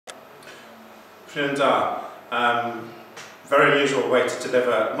Srinda, very unusual way to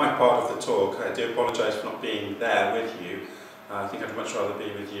deliver my part of the talk. I do apologise for not being there with you. I think I'd much rather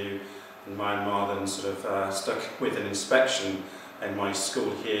be with you in Myanmar than sort of stuck with an inspection in my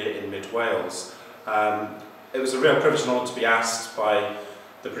school here in mid-Wales. It was a real privilege and honour to be asked by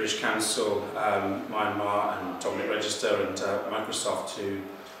the British Council, Myanmar and Dominic Register and Microsoft to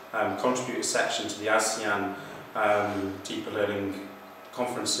contribute a section to the ASEAN Deeper Learning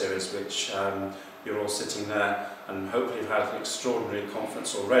Conference Series, which you're all sitting there and hopefully you've had an extraordinary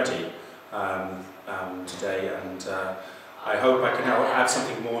conference already today, and I hope I can add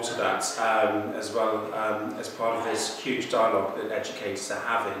something more to that as well as part of this huge dialogue that educators are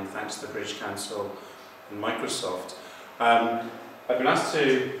having thanks to the British Council and Microsoft. I've been asked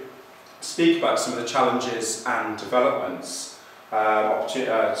to speak about some of the challenges and developments, the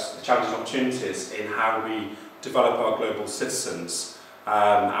challenges and opportunities in how we develop our global citizens.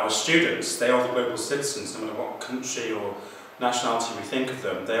 Our students, they are the global citizens, no matter what country or nationality we think of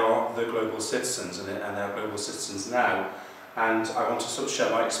them, they are the global citizens, and they're global citizens now. And I want to sort of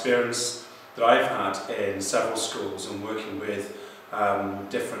share my experience that I've had in several schools and working with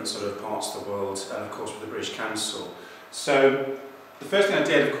different sort of parts of the world, and of course with the British Council. So the first thing I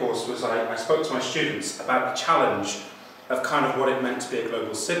did, of course, was I spoke to my students about the challenge of kind of what it meant to be a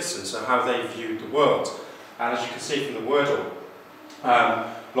global citizen, so how they viewed the world. And as you can see from the Wordle,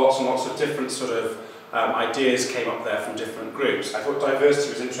 lots and lots of different sort of ideas came up there from different groups. I thought diversity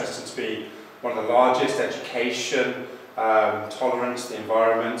was interesting to be one of the largest: education, tolerance, the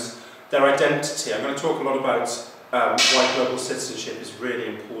environment, their identity. I'm going to talk a lot about why global citizenship is really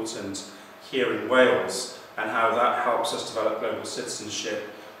important here in Wales and how that helps us develop global citizenship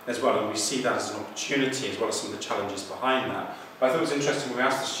as well, and we see that as an opportunity as well as some of the challenges behind that. But I thought it was interesting when we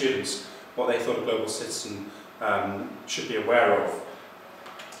asked the students what they thought a global citizen should be aware of.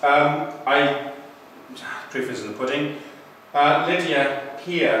 Proof is in the pudding. Lydia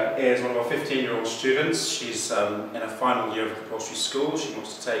here is one of our 15-year-old students. She's in a final year of compulsory school. She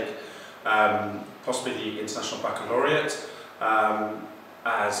wants to take possibly the International Baccalaureate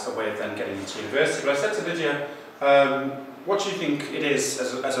as a way of then getting into university. But I said to Lydia, what do you think it is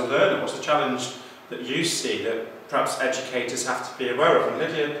as a learner? What's the challenge that you see that perhaps educators have to be aware of? And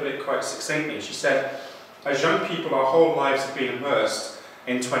Lydia put it quite succinctly. She said, as young people, our whole lives have been immersed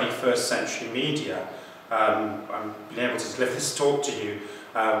in 21st century media. I'm being able to deliver this talk to you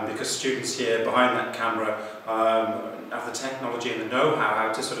because students here behind that camera have the technology and the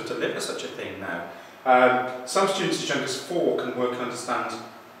know-how to sort of deliver such a thing now. Some students as young as 4 can work and understand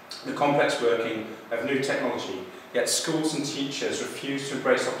the complex working of new technology, yet schools and teachers refuse to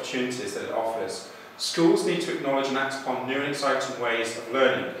embrace opportunities that it offers. Schools need to acknowledge and act upon new and exciting ways of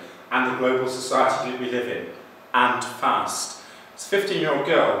learning and the global society that we live in, and fast. It's a 15-year-old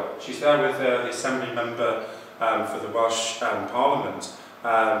girl. She's there with the Assembly member for the Welsh Parliament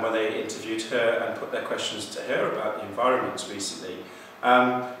when they interviewed her and put their questions to her about the environment recently.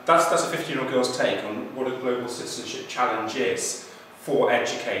 That's a 15-year-old girl's take on what a global citizenship challenge is for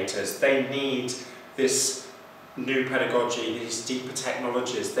educators. They need this new pedagogy, these deeper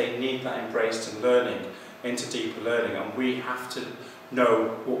technologies. They need that embraced in learning, into deeper learning, and we have to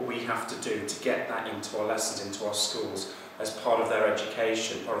know what we have to do to get that into our lessons, into our schools, as part of their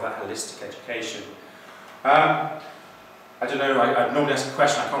education, part of that holistic education. I don't know, I normally ask a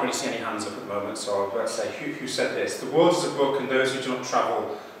question, I can't really see any hands up at the moment, so I'll say, who said this? The world is a book, and those who do not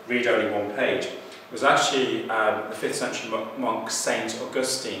travel read only one page. It was actually the 5th century monk Saint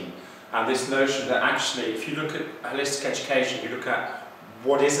Augustine, and this notion that actually, if you look at holistic education, you look at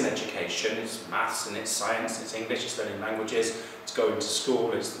what is an education. It's maths and it's science, it's English, it's learning languages, it's going to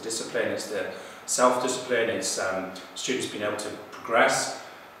school, it's the discipline, it's the self-discipline, it's students being able to progress.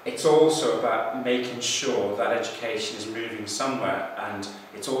 It's also about making sure that education is moving somewhere, and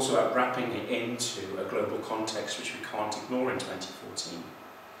it's also about wrapping it into a global context which we can't ignore in 2014.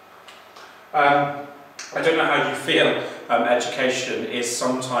 I don't know how you feel education is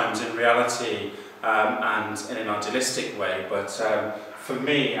sometimes in reality and in an idealistic way, but for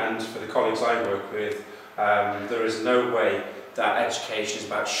me and for the colleagues I work with, there is no way that education is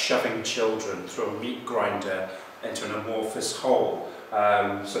about shoving children through a meat grinder into an amorphous hole,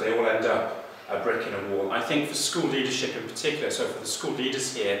 so they all end up a brick in a wall. I think for school leadership in particular, so for the school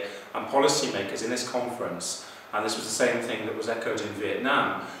leaders here and policymakers in this conference, and this was the same thing that was echoed in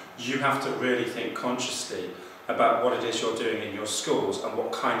Vietnam, you have to really think consciously about what it is you're doing in your schools and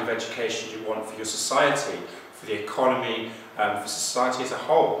what kind of education you want for your society, for the economy, for society as a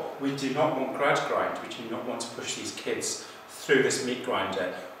whole. We do not want grad grind, we do not want to push these kids through this meat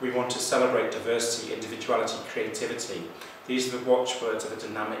grinder, we want to celebrate diversity, individuality, creativity. These are the watchwords of a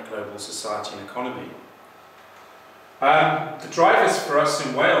dynamic global society and economy. The drivers for us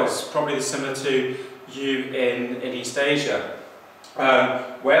in Wales, probably similar to you in East Asia.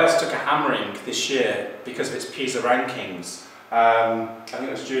 Wales took a hammering this year because of its PISA rankings. I think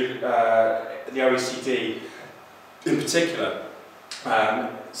it was due the OECD in particular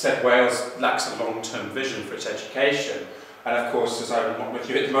said Wales lacks a long-term vision for its education. And of course, as I'm not with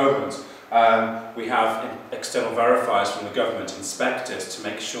you at the moment, we have external verifiers from the government, inspectors, to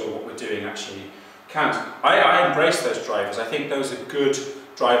make sure what we're doing actually counts. I embrace those drivers. I think those are good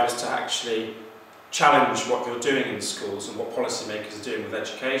drivers to actually challenge what you're doing in schools and what policymakers are doing with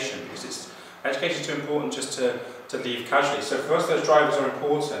education, because education is too important just to leave casually. So for us, those drivers are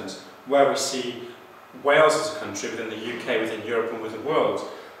important where we see Wales as a country, within the UK, within Europe and within the world.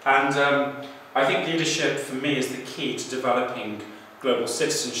 And I think leadership for me is the key to developing global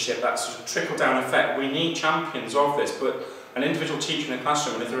citizenship, that sort of trickle-down effect. We need champions of this, but an individual teacher in a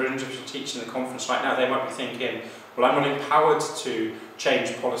classroom, and if there are an individual teacher in the conference right now, they might be thinking, well, I'm not empowered to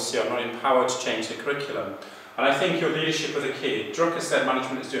change policy, I'm not empowered to change the curriculum. And I think your leadership is the key. Drucker said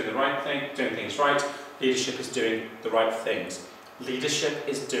management is doing the right thing, doing things right, leadership is doing the right things. Leadership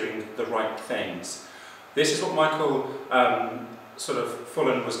is doing the right things. This is what Michael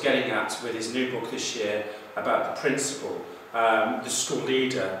Fullan was getting at with his new book this year about the principle, the school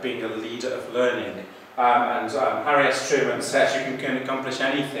leader being a leader of learning. Harry S. Truman says you can accomplish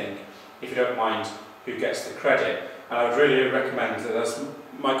anything if you don't mind who gets the credit. And I would really recommend that, as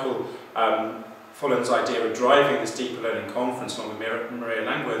Michael Fullan's idea of driving this deeper learning conference along with Maria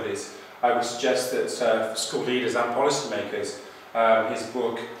Langworthy's, I would suggest that for school leaders and policymakers, his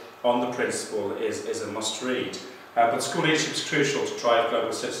book on the principle is a must read. But school leadership is crucial to drive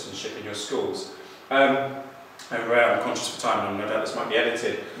global citizenship in your schools. I'm conscious of time, and no doubt this might be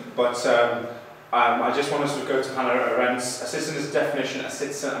edited, but I just want us to go to Hannah Arendt's. A citizen is a definition, a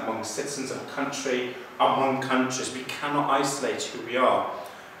citizen among citizens of a country, among countries. We cannot isolate who we are.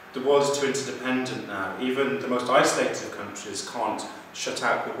 The world is too interdependent now. Even the most isolated of countries can't shut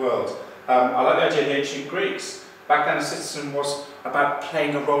out the world. I like the idea of the ancient Greeks. Back then, a citizen was about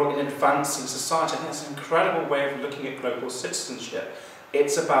playing a role in advancing society. I think that's an incredible way of looking at global citizenship.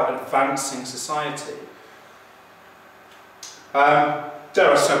 It's about advancing society. There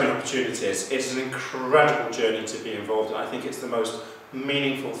are so many opportunities. It's an incredible journey to be involved in. I think it's the most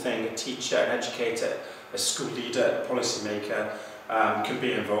meaningful thing a teacher, an educator, a school leader, a policymaker can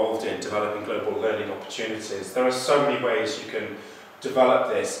be involved in developing global learning opportunities. There are so many ways you can develop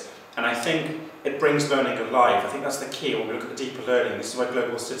this, and I think it brings learning alive. I think that's the key when we look at the deeper learning. This is why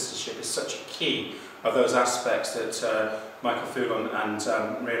global citizenship is such a key of those aspects that Michael Fullan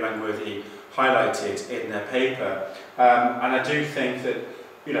and Maria Langworthy highlighted in their paper. And I do think that,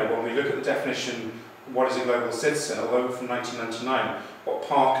 when we look at the definition, what is a global citizen, although from 1999, what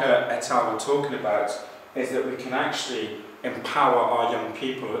Parker et al. Were talking about is that we can actually empower our young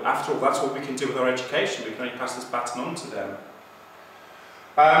people. After all, that's what we can do with our education. We can only pass this baton on to them.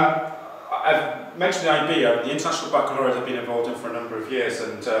 I've mentioned the IB, the International Baccalaureate I've been involved in for a number of years,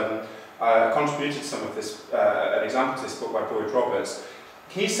 and contributed some of this, an example to this book by Boyd Roberts.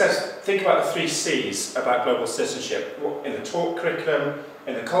 He says, think about the 3 C's about global citizenship, in the taught curriculum,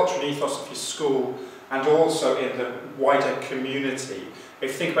 in the cultural ethos of your school, and also in the wider community.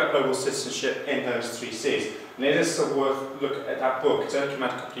 If you think about global citizenship in those 3 C's, and it is still worth looking at that book. It's only come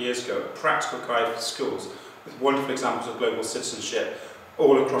out a couple of years ago, a practical guide for schools, with wonderful examples of global citizenship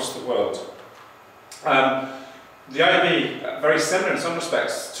all across the world. The IB, very similar in some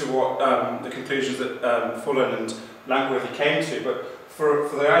respects to what the conclusions that Fullan and Langworthy came to, but for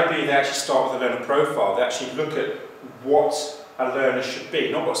the IB they actually start with a learner profile. They actually look at what a learner should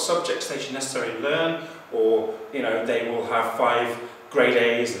be, not what subjects they should necessarily learn, or they will have 5 grade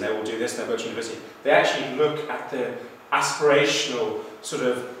A's and they will do this and they'll go to university. They actually look at the aspirational sort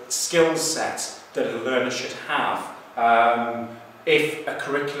of skill set that a learner should have. If a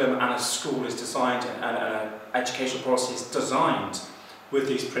curriculum and a school is designed and an educational policy is designed with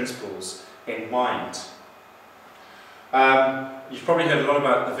these principles in mind. You've probably heard a lot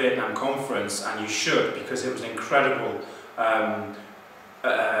about the Vietnam conference, and you should, because it was an incredible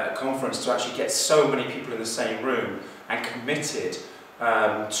conference to actually get so many people in the same room and committed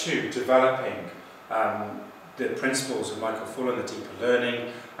to developing the principles of Michael Fullan, the deeper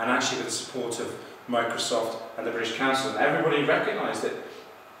learning, and actually with the support of Microsoft and the British Council. And everybody recognised that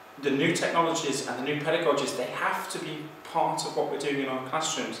the new technologies and the new pedagogies, they have to be part of what we're doing in our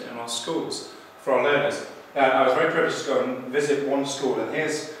classrooms and in our schools for our learners. I was very privileged to go and visit one school, and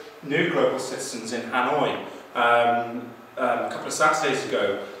here's new global citizens in Hanoi, a couple of Saturdays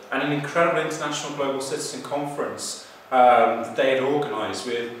ago, and an incredible international global citizen conference that they had organised,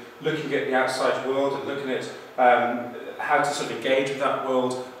 with looking at the outside world and looking at how to sort of engage with that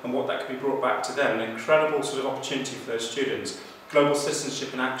world and what that could be brought back to them. An incredible sort of opportunity for those students. Global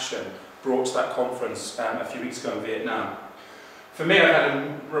Citizenship in Action brought to that conference a few weeks ago in Vietnam. For me, I've had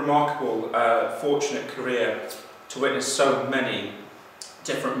a remarkable, fortunate career to witness so many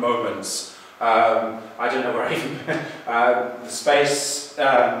different moments. I don't know where I even the space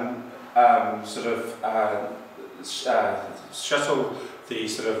shuttle, the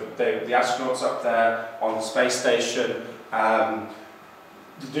astronauts up there on the space station, the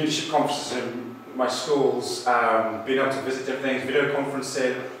leadership conferences in my schools, being able to visit different things, video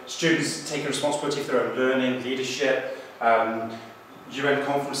conferencing, students taking responsibility for their own learning, leadership, UN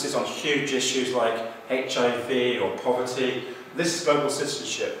conferences on huge issues like HIV or poverty. This is global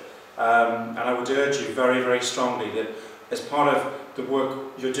citizenship, and I would urge you very, very strongly that as part of the work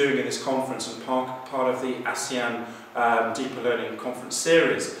you're doing in this conference and part of the ASEAN Deeper Learning Conference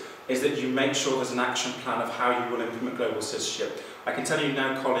series, is that you make sure there's an action plan of how you will implement global citizenship. I can tell you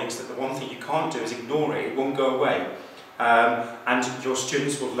now, colleagues, that the one thing you can't do is ignore it. It won't go away. And your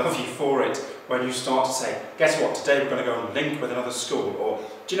students will love you for it when you start to say, guess what, today we're going to go and link with another school, or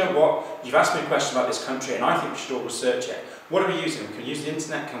do you know what, you've asked me a question about this country and I think we should all research it. What are we using? Can we use the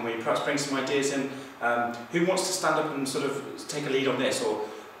internet? Can we perhaps bring some ideas in? Who wants to stand up and sort of take a lead on this?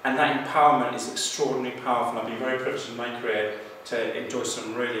 And that empowerment is extraordinarily powerful. I've been very privileged in my career to enjoy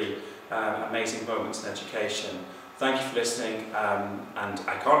some really amazing moments in education. Thank you for listening, and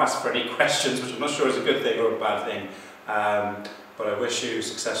I can't ask for any questions, which I'm not sure is a good thing or a bad thing, but I wish you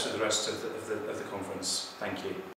success with the rest of the conference. Thank you.